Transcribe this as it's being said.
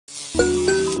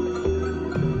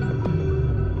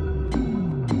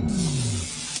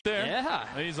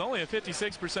He's only a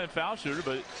 56% foul shooter,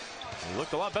 but he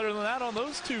looked a lot better than that on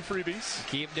those two freebies.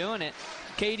 Keep doing it.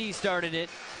 KD started it,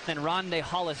 then Rondé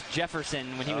Hollis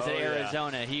Jefferson when he was at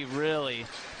Arizona. Yeah. He really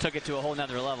took it to a whole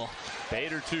nother level.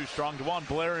 Bader too strong. DeJuan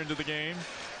Blair into the game.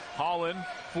 Holland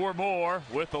for more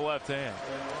with the left hand.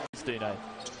 Wednesday night.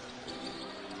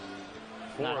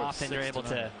 Not often they're able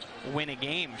to win a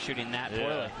game shooting that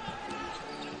poorly.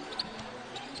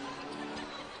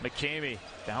 McCamey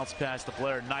bounce past the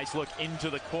Blair. Nice look into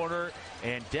the corner.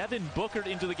 And Devin Booker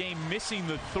into the game, missing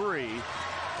the three.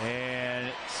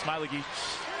 And Smiley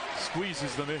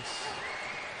squeezes the miss.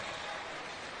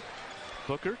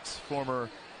 Booker, former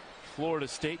Florida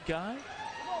State guy,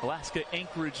 Alaska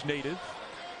Anchorage native.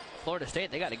 Florida State,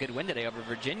 they got a good win today over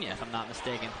Virginia, if I'm not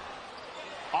mistaken.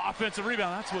 Offensive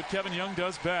rebound, that's what Kevin Young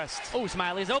does best. Oh,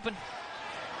 Smiley's open.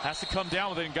 Has to come down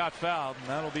with it and got fouled. And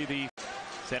that'll be the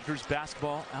Santa Cruz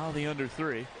basketball out of the under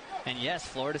three. And yes,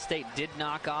 Florida State did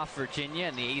knock off Virginia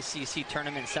in the ACC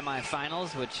tournament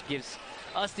semifinals, which gives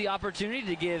us the opportunity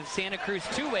to give Santa Cruz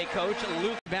two-way coach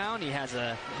Luke Bound. He has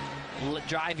a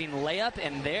driving layup,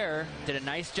 and there did a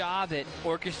nice job at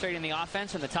orchestrating the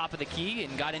offense from the top of the key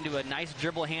and got into a nice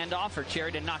dribble handoff for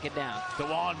Cherry to knock it down.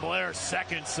 DeJuan Blair,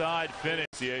 second side finish.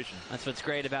 That's what's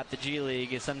great about the G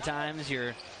League is sometimes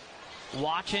you're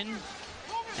watching,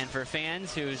 and for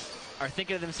fans who are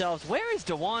thinking to themselves, where is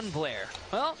DeJuan Blair?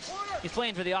 Well, he's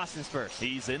playing for the Austin Spurs.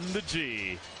 He's in the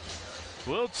G.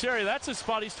 Will Cherry, that's his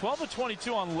spot. He's 12 of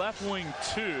 22 on left wing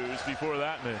twos before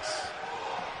that miss.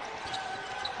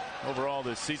 Overall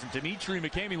this season, Dimitri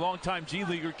McCamey, longtime G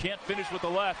Leaguer, can't finish with the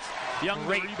left. Young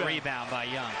great rebound by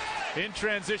Young. In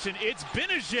transition, it's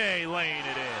Benajay laying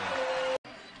it in.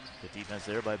 Good defense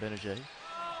there by Benajay.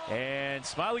 And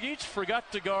Smiley Geach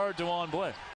forgot to guard DeJuan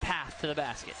Blair. Path to the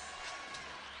basket.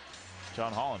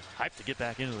 John Holland hyped to get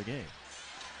back into the game.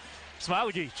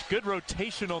 Smiley Geach, good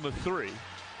rotation on the three.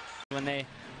 When they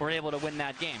were able to win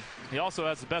that game. He also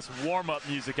has the best warm-up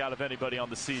music out of anybody on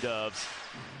the C-Dubs.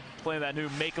 Playing that new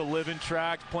Make a Living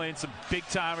track, playing some big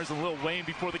timers and Lil Wayne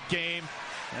before the game.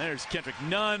 And there's Kendrick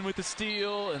Nunn with the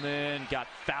steal, and then got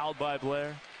fouled by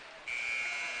Blair.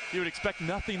 You would expect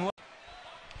nothing less.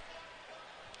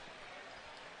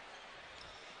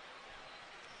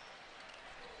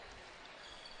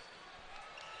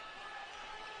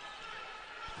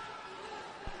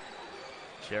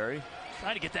 Cherry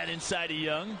trying to get that inside of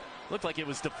Young. Looked like it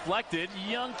was deflected.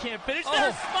 Young can't finish.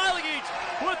 There's Smiley Geach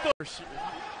with the...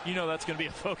 You know that's going to be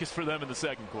a focus for them in the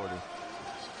second quarter.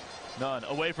 Nunn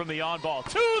away from the on ball.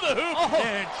 To the hoop.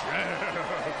 And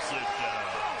jams it down.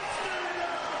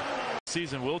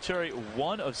 Season, Will Cherry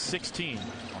 1 of 16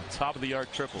 on top of the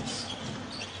arc triples.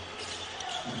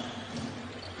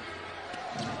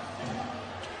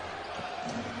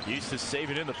 Used to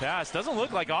save it in the pass. Doesn't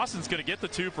look like Austin's going to get the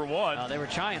 2 for 1. They were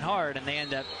trying hard, and they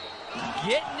end up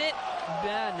getting it.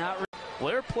 Not really.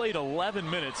 Blair played 11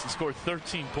 minutes and scored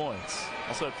 13 points.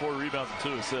 Also had 4 rebounds and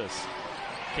 2 assists.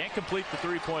 Can't complete the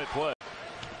three-point play.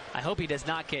 I hope he does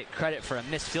not get credit for a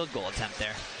missed field goal attempt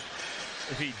there.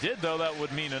 If he did, though, that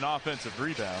would mean an offensive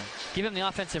rebound. Give him the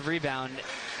offensive rebound.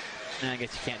 I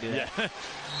guess you can't do that. Yeah.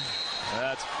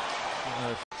 That's...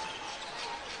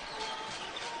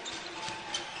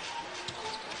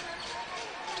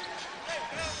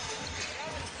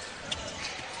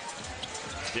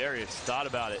 Darius thought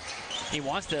about it. He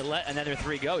wants to let another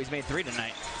 3 go. He's made 3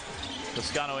 tonight.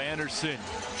 Toscano Anderson.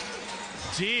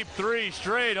 Deep 3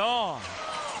 straight on.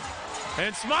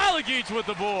 And Smiley Geach with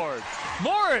the board.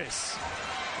 Morris.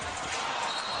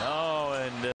 Oh,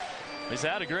 and he's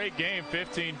had a great game.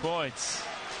 15 points.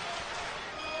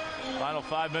 Final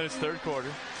 5 minutes, third quarter.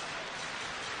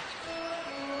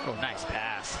 Oh, nice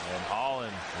pass. And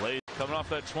Holland late coming off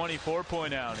that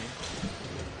 24-point outing.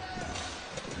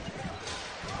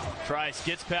 Trice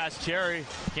gets past Cherry,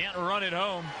 can't run it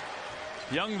home.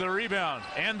 Young the rebound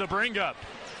and the bring up.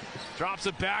 Drops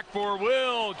it back for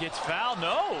Will, gets fouled,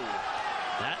 no.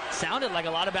 That sounded like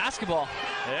a lot of basketball.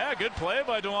 Yeah, good play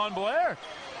by DeJuan Blair.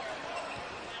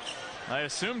 I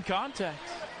assumed contact.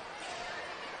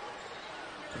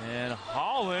 And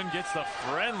Holland gets the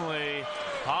friendly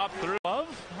hop through.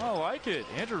 I like it.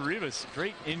 Andrew Rivas,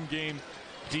 great in-game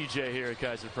DJ here at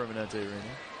Kaiser Permanente Arena.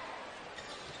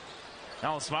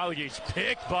 Now Smiley Geach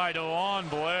picked by DeJuan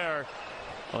Blair.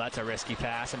 Well, that's a risky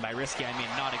pass, and by risky I mean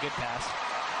not a good pass.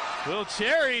 Will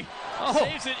Cherry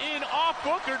saves it in off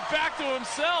Booker, back to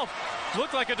himself.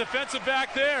 Looked like a defensive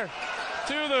back there.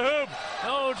 To the hoop.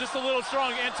 Oh, just a little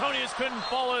strong. Antonius couldn't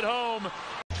follow it home.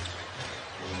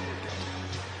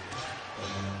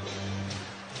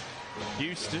 Huge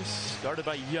Eustace, guarded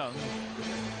by Young.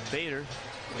 Bader,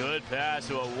 good pass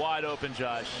to a wide open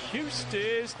Josh.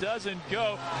 Eustace doesn't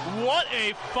go. What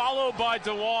a follow by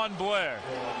DeJuan BLAIR.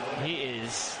 He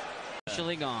is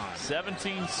officially gone.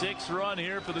 17-6 run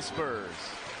here for the Spurs.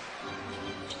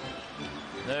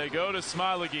 They go to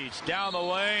Smilegeach, down the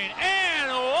lane,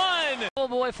 and one! Oh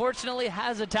boy, fortunately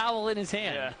has a towel in his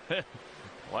hand. Yeah,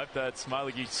 wipe that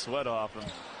Smilegeach sweat off him.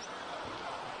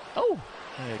 Oh,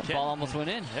 yeah, ball almost went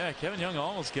in. Yeah, Kevin Young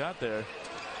almost got there.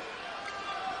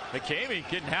 McCamey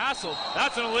getting hassled.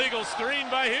 That's an illegal screen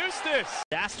by Eustace.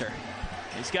 Disaster.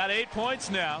 He's got 8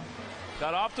 points now.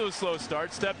 Got off to a slow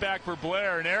start. Step back for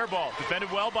BLAIR. An air ball.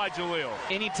 Defended well by Jaleel.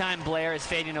 Anytime BLAIR is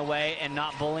fading away and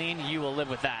not bullying, you will live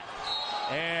with that.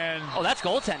 And oh, that's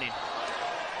goaltending.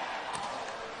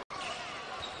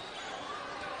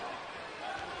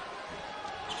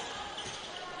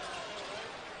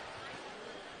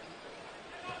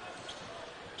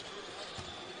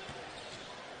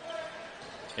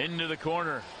 into the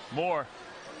corner. Moore.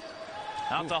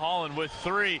 Out to Holland with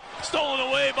 3. Stolen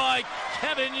away by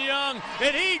Kevin Young.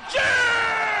 And he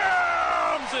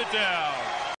jams it down.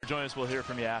 Join us. We'll hear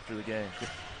from you after the game.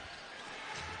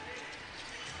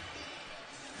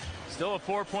 Still a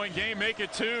 4-point game. Make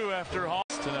it 2 after Holland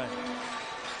tonight.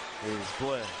 Here's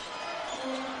BLAIR.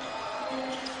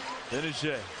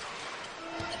 Benajay.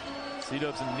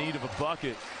 C-Dub's in need of a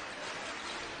bucket.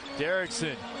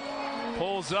 Derrickson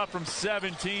pulls up from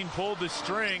 17, pulled the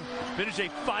string. Benajay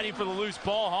fighting for the loose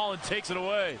ball. Holland takes it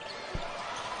away.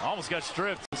 Almost got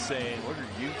stripped. Saying, what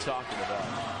are you talking about?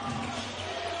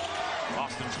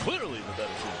 Boston's clearly the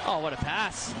better team. Oh, what a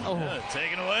pass. Oh, yeah,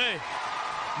 taken away.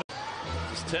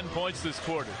 Just 10 points this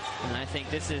quarter. And I think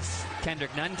this is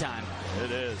Kendrick Nunn time.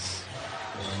 It is.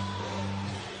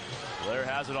 BLAIR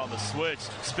has it on the switch.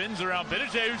 Spins around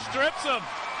Benajay, who strips him.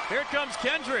 Here comes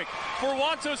Kendrick for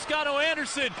Wantoscano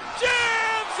Anderson.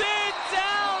 Jams it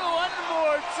down one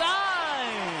more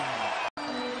time.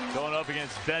 Going up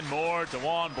against Ben Moore,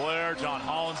 DeJuan BLAIR. John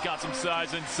Holland's got some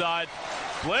size inside.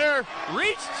 BLAIR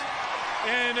reached.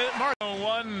 And Mark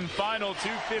 1 final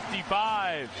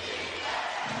 2:55.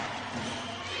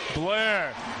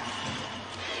 BLAIR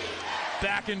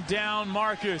backing down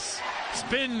Marcus.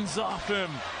 Spins off him.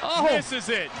 Oh. Misses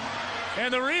it.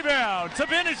 And the rebound to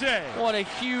Benajay. What a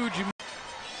huge.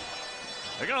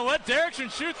 They're going to let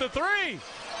Derrickson shoot the 3. And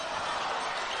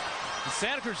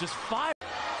Santa Cruz just 5.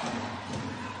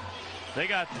 They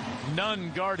got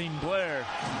Nunn guarding BLAIR.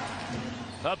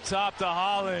 Up top to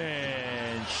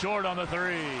Holland. Short on the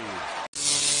 3.